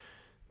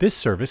This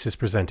service is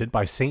presented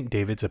by St.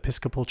 David's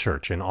Episcopal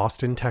Church in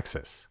Austin,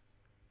 Texas.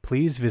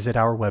 Please visit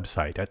our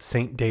website at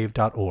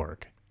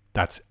stdave.org.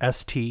 That's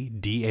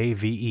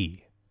stdave.org.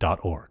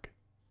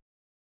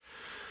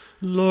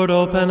 Lord,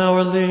 open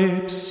our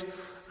lips,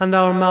 and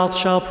our mouth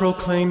shall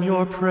proclaim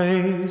your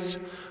praise.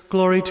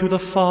 Glory to the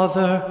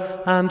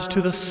Father, and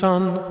to the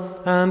Son,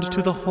 and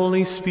to the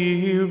Holy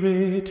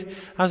Spirit,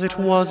 as it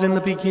was in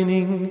the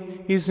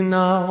beginning, is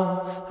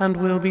now, and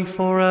will be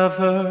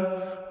forever.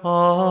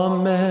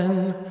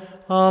 Amen.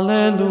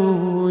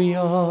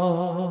 Alleluia.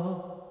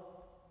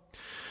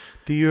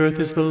 The earth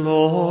is the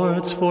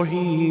Lord's, for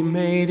he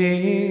made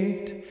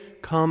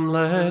it. Come,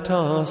 let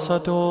us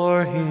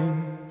adore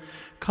him.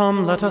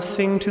 Come, let us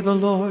sing to the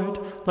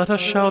Lord. Let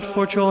us shout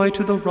for joy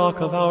to the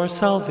rock of our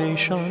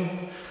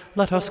salvation.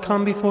 Let us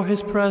come before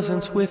his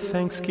presence with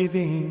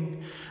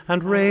thanksgiving,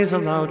 and raise a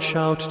loud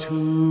shout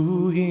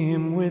to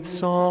him with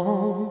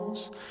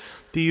psalms.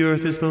 The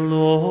earth is the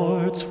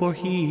Lord's, for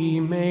he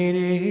made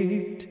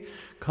it.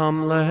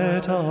 Come,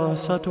 let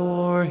us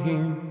adore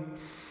him.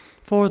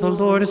 For the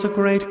Lord is a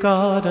great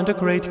God and a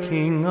great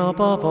King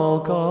above all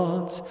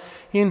gods.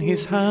 In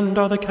his hand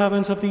are the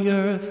caverns of the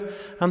earth,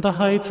 and the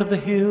heights of the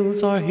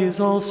hills are his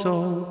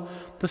also.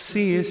 The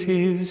sea is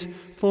his,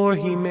 for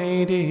he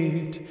made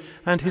it,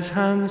 and his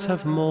hands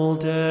have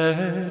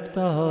molded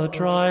the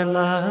dry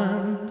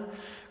land.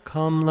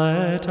 Come,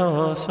 let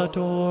us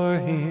adore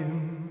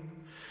him.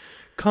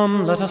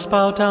 Come, let us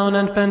bow down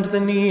and bend the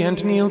knee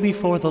and kneel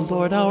before the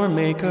Lord our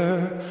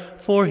Maker.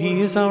 For he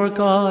is our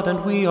God,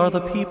 and we are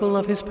the people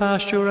of his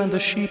pasture and the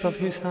sheep of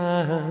his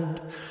hand.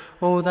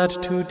 Oh,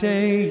 that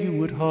today you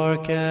would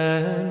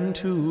hearken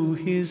to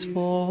his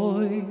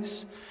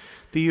voice.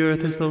 The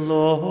earth is the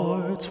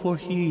Lord's, for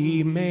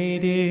he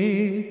made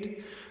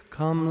it.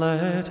 Come,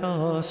 let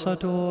us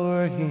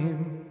adore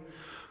him.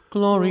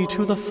 Glory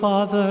to the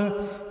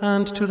Father,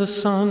 and to the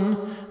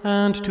Son,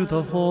 and to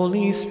the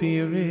Holy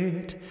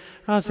Spirit,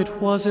 as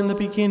it was in the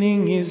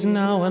beginning, is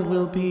now, and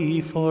will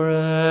be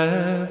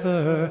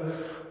forever.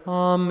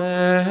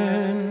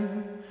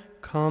 Amen.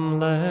 Come,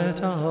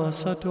 let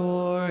us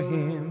adore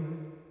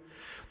him.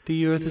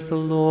 The earth is the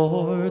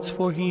Lord's,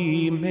 for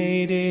he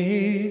made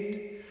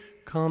it.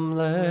 Come,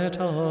 let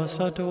us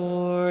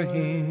adore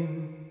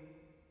him.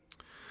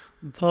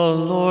 The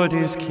Lord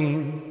is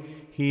King.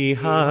 He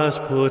has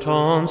put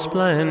on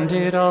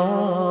splendid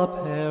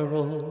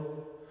apparel.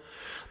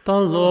 The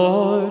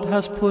Lord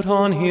has put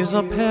on his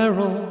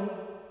apparel,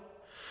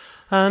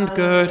 and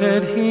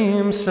girded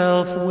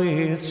himself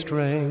with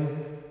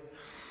strength.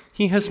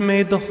 He has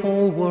made the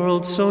whole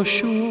world so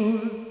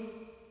sure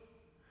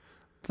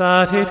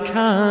that it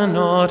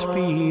cannot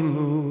be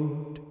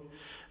moved.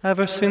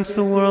 Ever since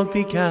the world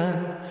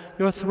began,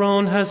 your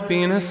throne has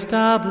been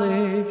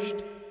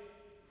established.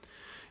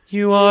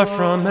 You are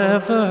from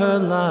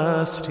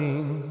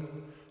everlasting.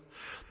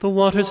 The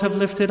waters have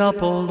lifted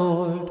up, O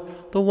Lord.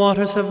 The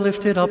waters have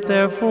lifted up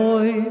their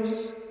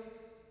voice.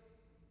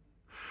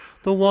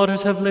 The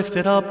waters have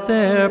lifted up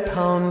their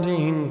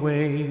pounding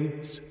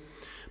waves.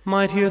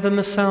 Mightier than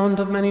the sound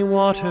of many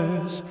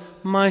waters,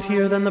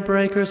 mightier than the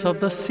breakers of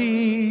the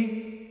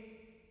sea.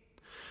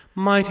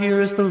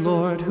 Mightier is the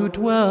Lord who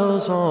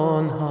dwells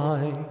on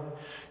high.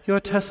 Your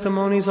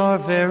testimonies are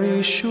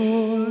very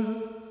sure,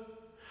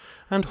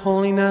 and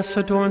holiness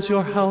adorns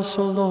your house,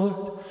 O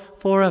Lord,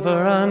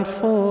 forever and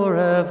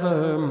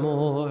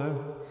forevermore.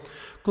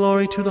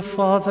 Glory to the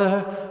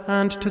Father,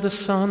 and to the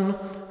Son,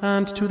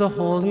 and to the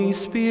Holy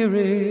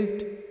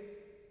Spirit,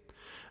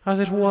 as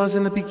it was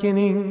in the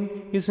beginning,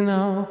 is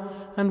now,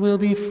 and will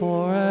be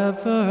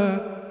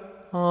forever.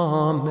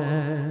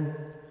 Amen.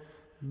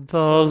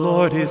 The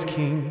Lord is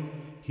King.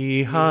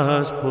 He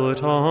has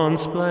put on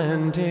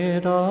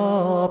splendid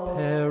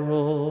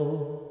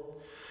apparel.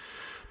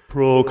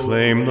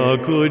 Proclaim the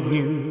good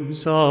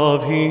news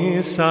of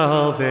his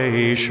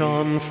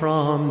salvation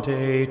from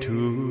day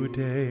to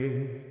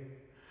day.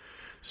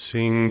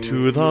 Sing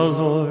to the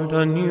Lord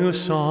a new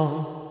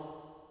song.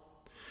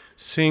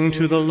 Sing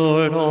to the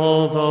Lord,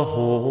 all the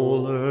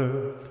whole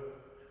earth.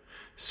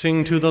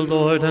 Sing to the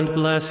Lord and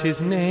bless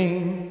his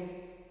name.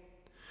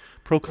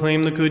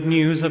 Proclaim the good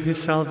news of his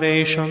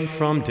salvation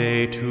from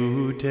day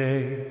to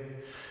day.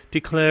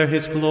 Declare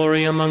his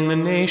glory among the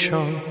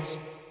nations,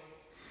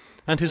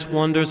 and his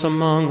wonders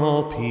among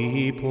all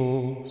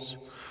peoples.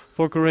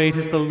 For great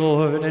is the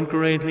Lord, and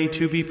greatly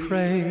to be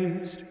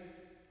praised.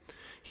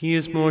 He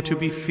is more to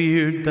be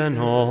feared than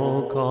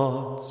all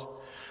gods.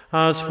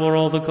 As for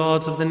all the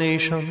gods of the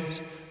nations,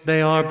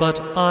 they are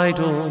but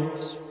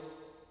idols.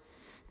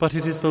 But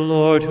it is the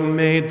Lord who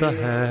made the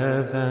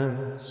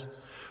heavens.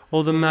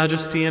 O the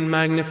majesty and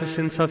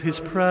magnificence of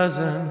his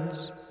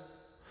presence!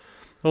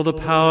 O the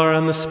power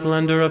and the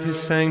splendor of his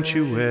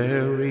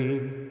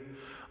sanctuary!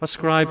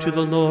 Ascribe to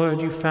the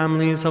Lord, you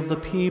families of the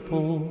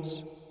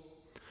peoples.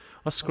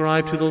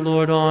 Ascribe to the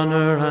Lord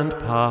honor and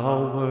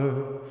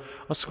power.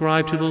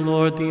 Ascribe to the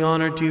Lord the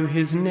honor due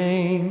his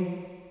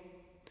name.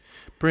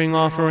 Bring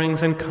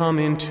offerings and come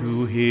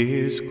into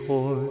his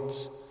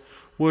courts.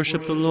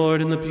 Worship the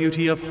Lord in the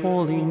beauty of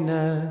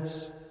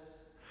holiness.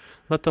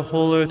 Let the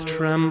whole earth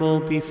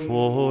tremble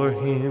before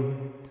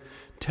him.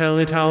 Tell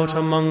it out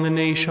among the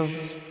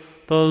nations,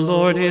 the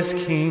Lord is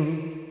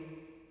King.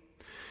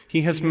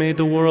 He has made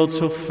the world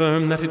so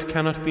firm that it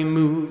cannot be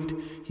moved.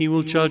 He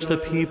will judge the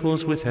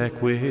peoples with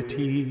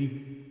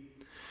equity.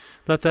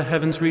 Let the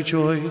heavens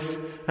rejoice,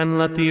 and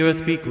let the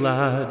earth be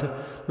glad.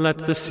 Let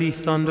the sea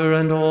thunder,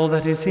 and all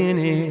that is in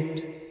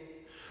it.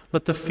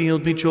 Let the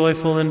field be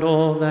joyful, and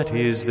all that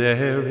is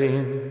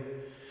therein.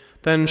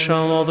 Then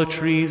shall all the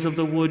trees of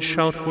the wood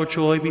shout for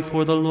joy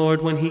before the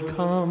Lord when he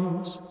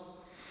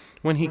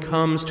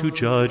comes to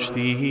judge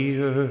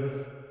the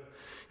earth.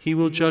 He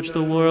will judge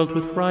the world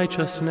with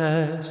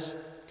righteousness,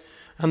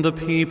 and the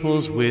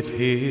peoples with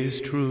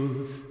his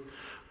truth.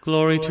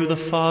 Glory to the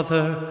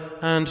Father,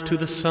 and to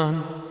the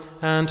Son,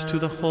 and to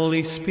the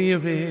Holy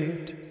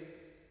Spirit,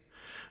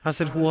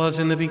 as it was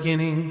in the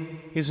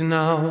beginning, is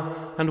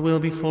now, and will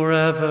be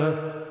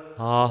forever.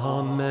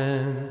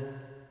 Amen.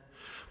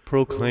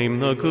 Proclaim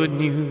the good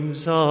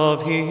news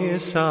of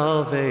his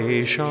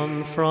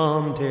salvation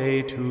from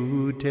day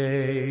to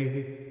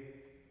day.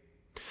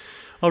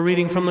 A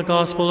reading from the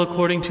Gospel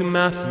according to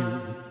Matthew.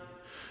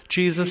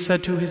 Jesus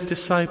said to his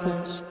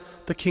disciples,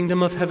 "The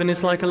kingdom of heaven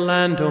is like a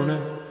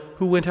landowner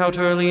who went out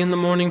early in the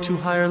morning to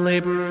hire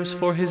laborers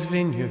for his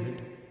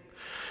vineyard.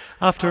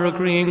 After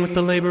agreeing with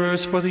the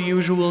laborers for the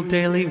usual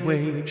daily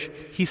wage,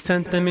 he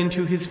sent them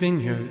into his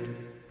vineyard.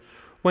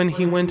 When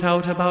he went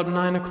out about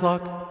 9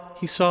 o'clock,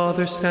 he saw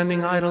others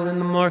standing idle in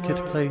the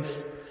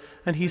marketplace,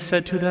 and he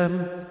said to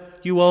them,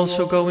 'You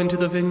also go into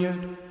the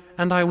vineyard,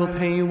 and I will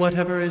pay you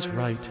whatever is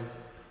right.'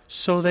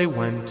 So they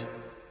went.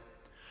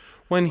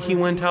 When he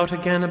went out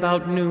again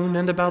about noon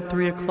and about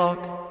 3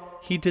 o'clock,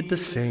 he did the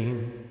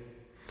same.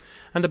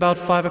 And about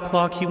 5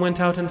 o'clock he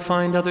went out and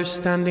found others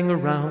standing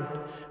around,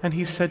 and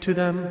he said to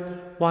them,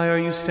 'Why are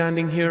you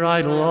standing here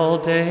idle all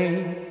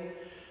day?'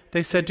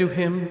 They said to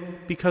him,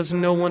 'Because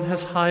no one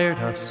has hired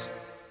us.'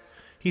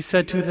 He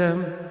said to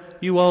them,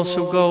 'You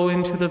also go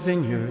into the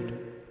vineyard.'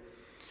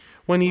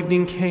 When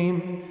evening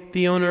came,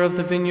 the owner of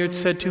the vineyard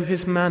said to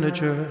his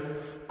manager,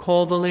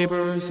 'Call the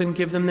laborers and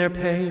give them their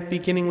pay,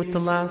 beginning with the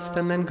last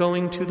and then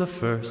going to the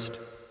first.'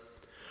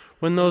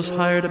 When those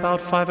hired about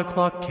 5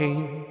 o'clock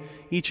came,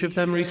 each of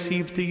them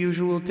received the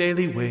usual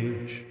daily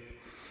wage.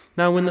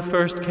 Now when the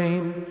first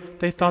came,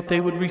 they thought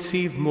they would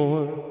receive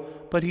more,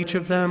 but each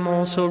of them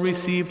also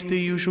received the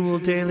usual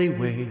daily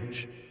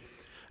wage.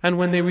 And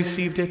when they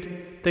received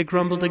it, they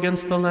grumbled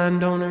against the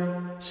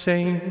landowner,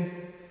 saying,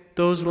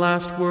 'Those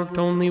last worked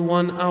only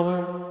 1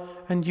 hour,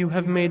 and you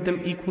have made them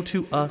equal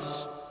to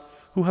us,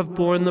 who have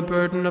borne the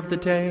burden of the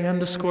day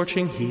and the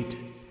scorching heat.'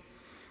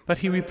 But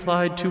he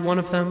replied to one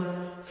of them,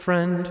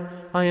 'Friend,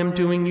 I am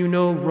doing you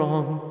no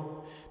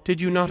wrong.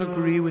 Did you not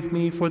agree with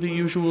me for the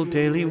usual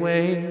daily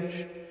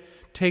wage?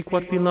 Take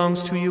what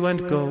belongs to you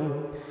and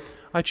go.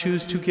 I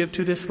choose to give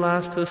to this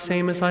last the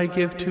same as I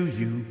give to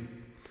you.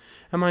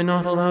 Am I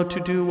not allowed to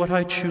do what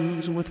I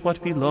choose with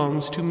what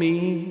belongs to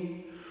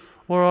me?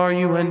 Or are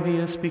you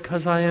envious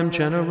because I am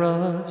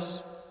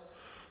generous?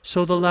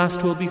 So the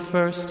last will be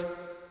first,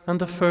 and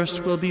the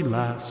first will be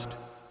last.'"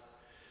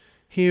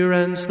 Here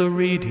ends the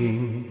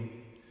reading.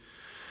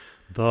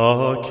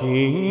 The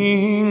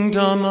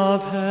kingdom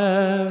of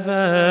heaven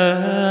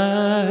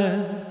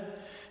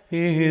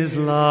is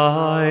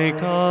like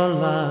a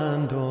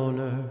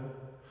landowner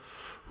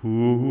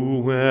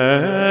who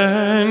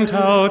went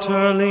out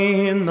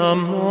early in the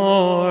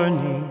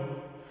morning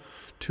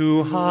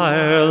to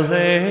hire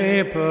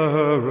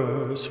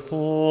laborers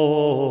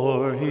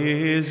for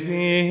his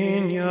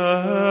vineyard,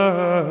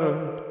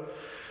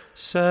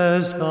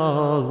 says the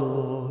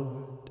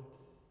Lord.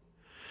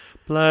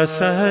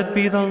 Blessed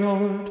be the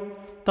Lord,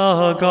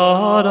 the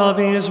God of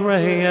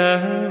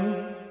Israel.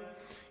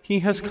 He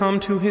has come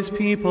to his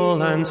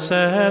people and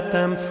set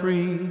them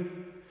free.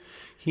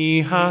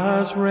 He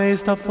has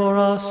raised up for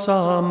us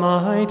a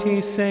mighty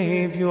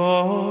Savior,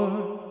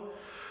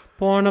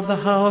 born of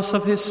the house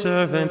of his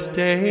servant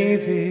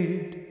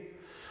David.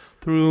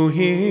 Through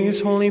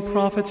his holy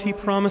prophets he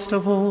promised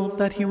of old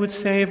that he would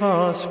save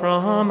us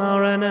from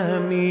our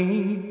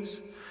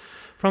enemies,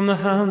 from the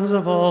hands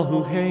of all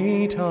who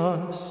hate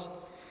us.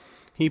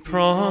 He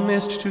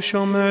promised to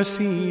show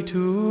mercy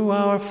to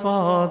our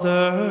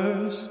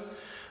fathers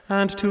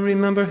and to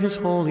remember his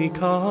holy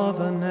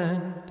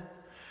covenant.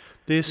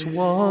 This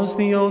was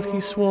the oath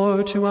he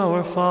swore to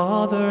our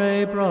father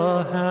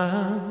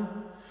Abraham,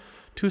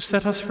 to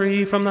set us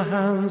free from the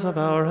hands of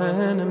our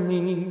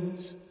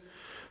enemies,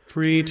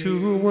 free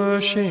to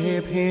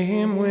worship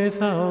him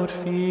without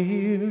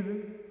fear,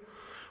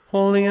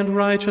 holy and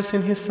righteous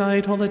in his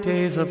sight all the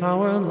days of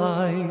our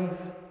life.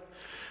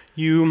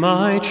 You,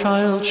 my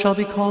child, shall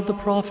be called the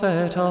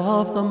prophet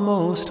of the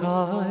Most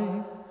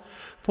High,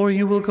 for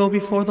you will go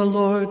before the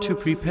Lord to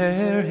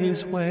prepare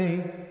his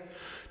way,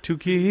 to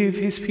give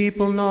his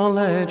people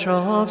knowledge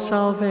of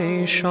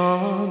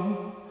salvation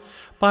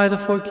by the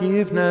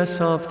forgiveness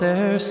of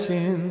their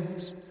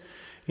sins,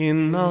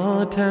 in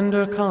the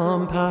tender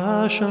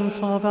compassion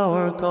of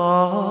our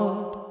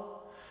God.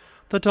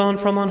 The dawn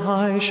from on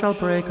high shall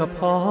break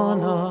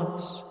upon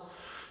us,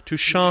 to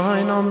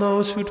shine on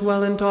those who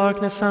dwell in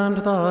darkness and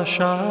the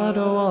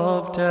shadow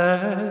of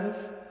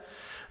death,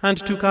 and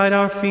to guide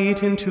our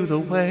feet into the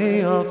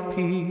way of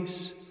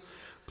peace.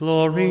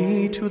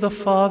 Glory to the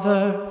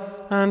Father,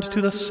 and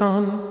to the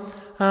Son,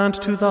 and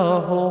to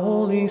the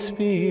Holy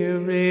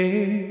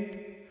Spirit,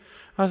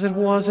 as it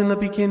was in the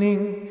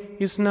beginning,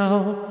 is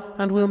now,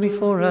 and will be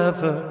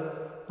forever.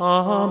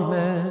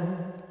 Amen.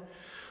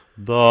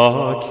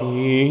 The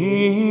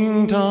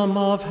kingdom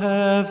of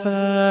heaven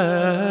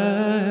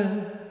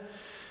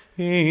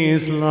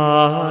is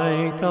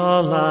like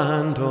a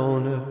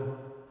landowner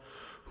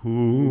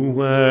who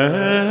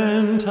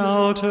went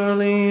out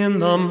early in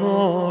the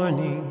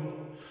morning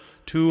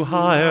to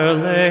hire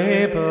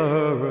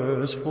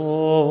laborers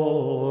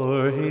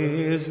for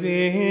his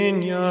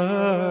vineyard,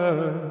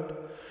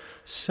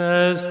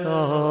 says the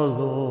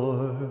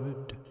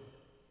Lord.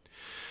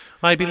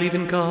 I believe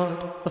in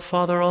God, the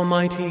Father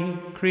Almighty,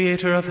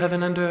 creator of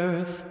heaven and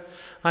earth.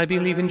 I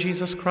believe in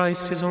Jesus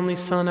Christ, his only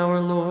Son, our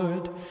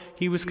Lord.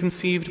 He was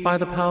conceived by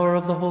the power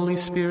of the Holy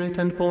Spirit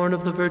and born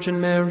of the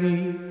Virgin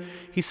Mary.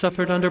 He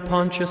suffered under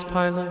Pontius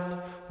Pilate,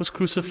 was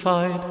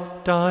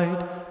crucified,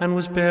 died, and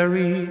was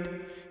buried.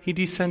 He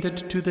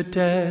descended to the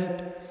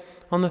dead.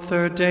 On the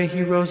third day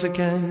he rose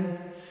again.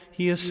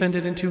 He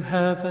ascended into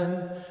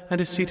heaven and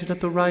is seated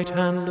at the right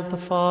hand of the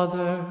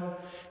Father.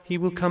 He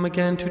will come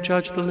again to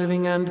judge the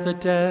living and the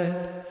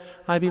dead.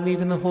 I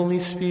believe in the Holy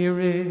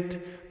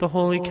Spirit, the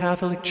Holy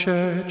Catholic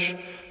Church,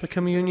 the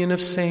communion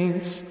of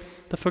saints,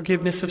 the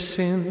forgiveness of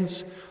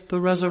sins,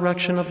 the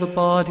resurrection of the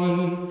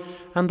body,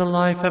 and the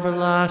life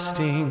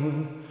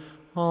everlasting.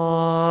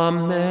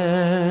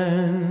 Amen.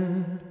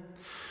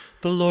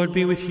 The Lord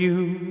be with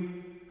you,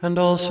 and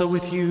also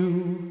with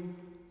you.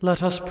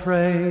 Let us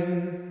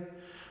pray.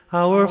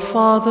 Our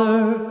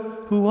Father,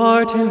 who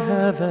art in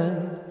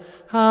heaven,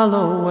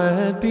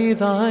 hallowed be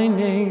thy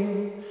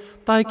name.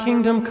 Thy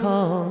kingdom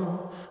come,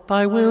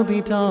 thy will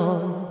be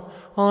done,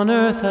 on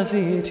earth as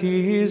it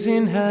is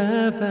in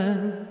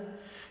heaven.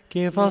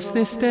 Give us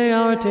this day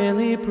our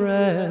daily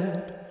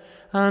bread,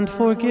 and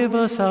forgive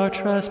us our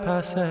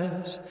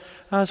trespasses,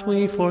 as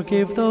we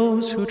forgive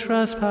those who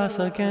trespass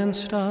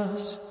against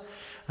us.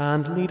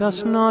 And lead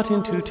us not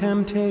into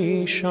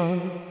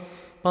temptation,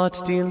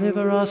 but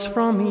deliver us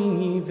from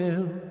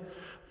evil.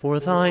 For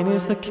thine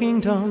is the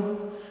kingdom,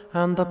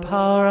 and the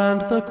power,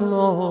 and the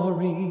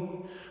glory,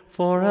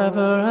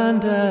 forever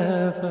and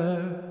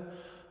ever.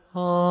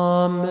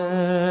 Amen.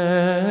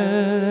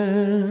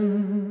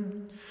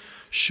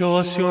 Show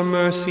us your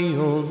mercy,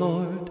 O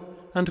Lord,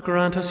 and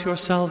grant us your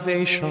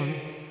salvation.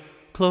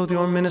 Clothe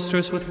your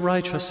ministers with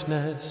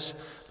righteousness.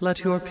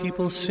 Let your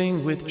people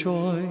sing with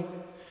joy.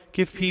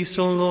 Give peace,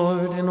 O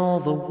Lord, in all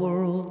the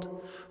world,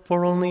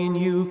 for only in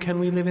you can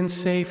we live in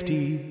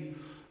safety.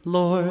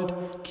 Lord,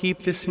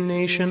 keep this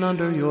nation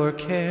under your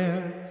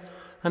care,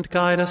 and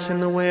guide us in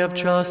the way of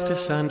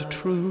justice and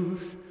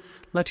truth.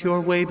 Let your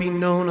way be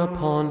known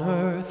upon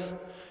earth,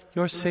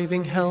 your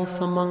saving health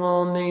among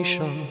all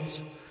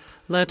nations.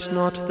 Let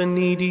not the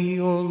needy,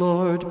 O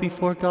Lord, be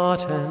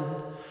forgotten,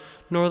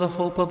 nor the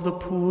hope of the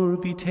poor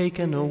be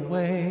taken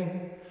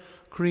away.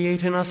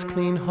 Create in us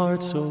clean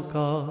hearts, O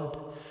God,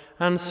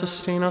 and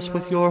sustain us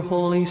with your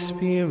Holy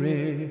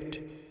Spirit.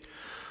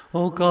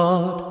 O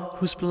God,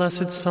 whose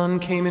blessed Son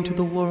came into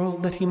the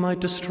world that he might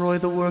destroy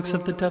the works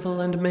of the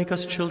devil and make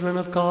us children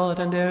of God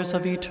and heirs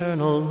of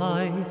eternal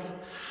life,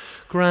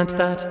 grant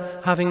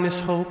that, having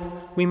this hope,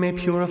 we may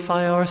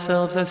purify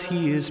ourselves as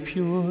he is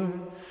pure,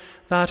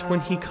 that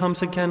when he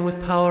comes again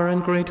with power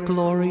and great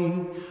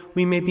glory,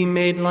 we may be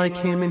made like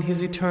him in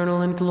his eternal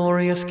and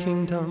glorious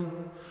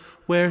kingdom,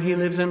 where he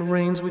lives and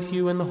reigns with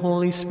you in the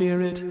Holy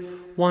Spirit,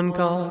 one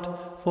God,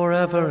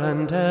 forever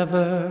and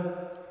ever.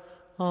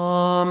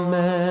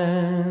 Amen.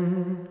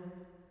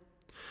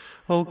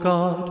 O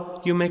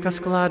God, you make us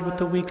glad with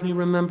the weekly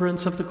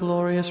remembrance of the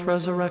glorious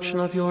resurrection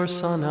of your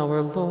Son,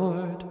 our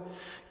Lord.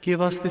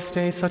 Give us this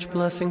day such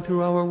blessing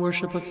through our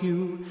worship of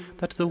you,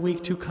 that the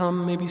week to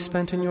come may be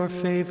spent in your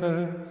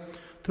favor.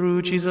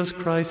 Through Jesus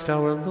Christ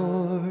our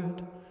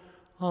Lord.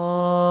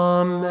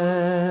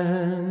 Amen.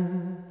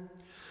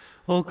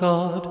 O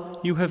God,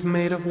 you have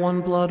made of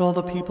one blood all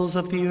the peoples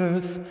of the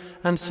earth,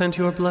 and sent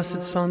your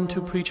blessed Son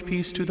to preach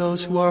peace to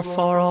those who are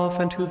far off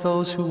and to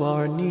those who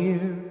are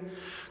near.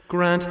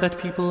 Grant that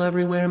people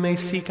everywhere may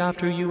seek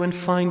after you and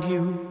find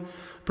you.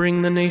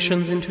 Bring the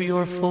nations into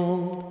your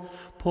fold.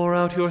 Pour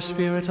out your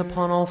Spirit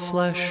upon all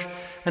flesh,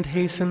 and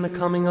hasten the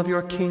coming of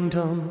your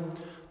kingdom.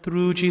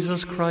 Through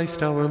Jesus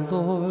Christ our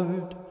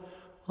Lord.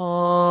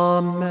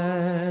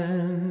 Amen.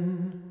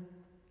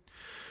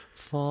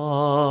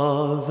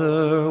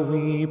 Father,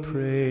 we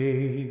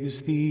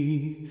praise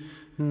thee,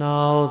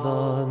 now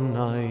the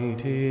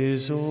night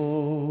is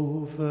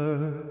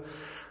over.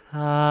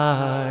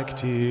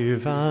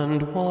 Active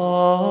and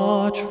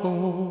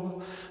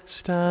watchful,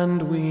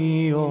 stand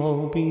we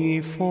all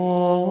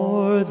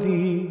before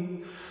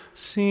thee.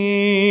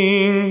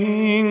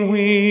 Singing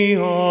we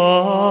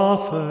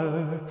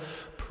offer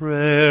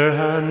prayer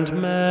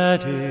and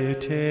meditation,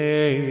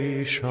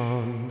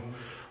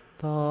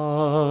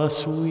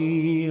 thus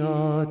we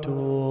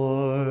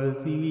adore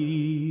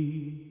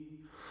thee.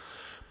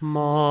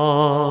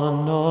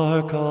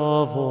 Monarch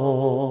of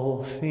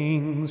all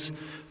things,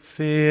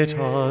 fit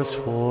us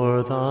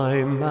for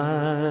thy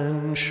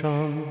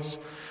mansions,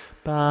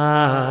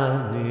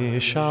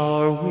 banish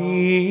our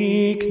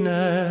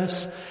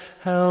weakness,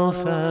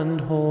 health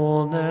and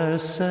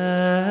wholeness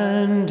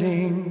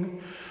sending,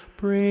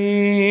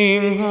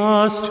 bring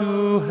us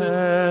to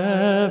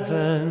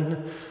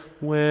heaven,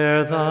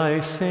 where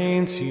thy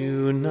saints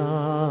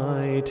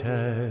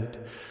united,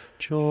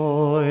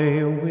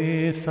 joy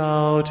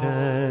without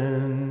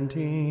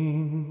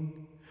ending.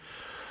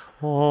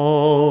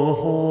 O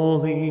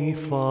Holy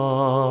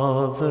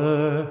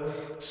Father,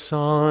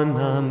 Son,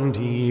 and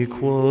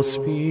equal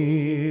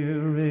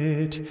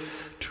Spirit,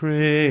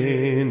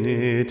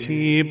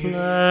 Trinity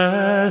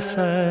blessed,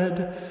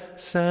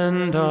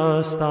 send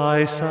us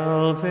thy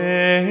salvation.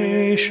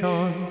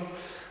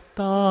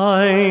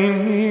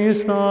 Thine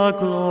is the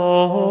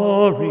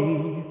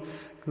glory,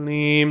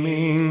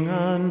 gleaming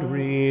and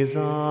resounding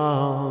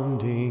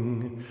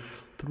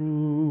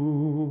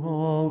through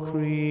all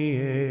creation.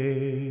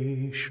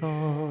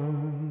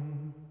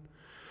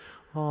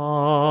 Amen.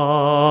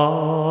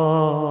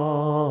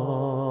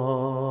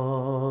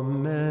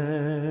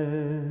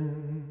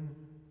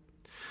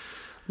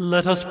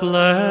 Let us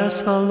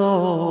bless the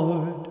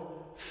Lord.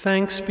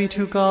 Thanks be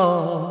to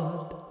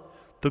God.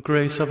 The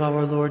grace of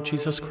our Lord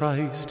Jesus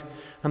Christ,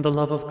 and the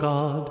love of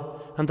God,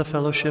 and the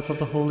fellowship of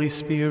the Holy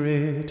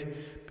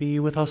Spirit be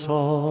with us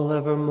all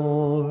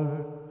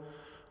evermore.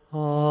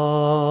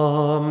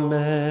 Amen.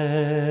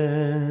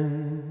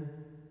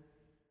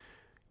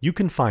 You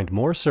can find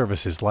more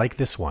services like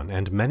this one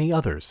and many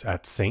others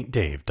at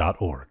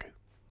stdave.org.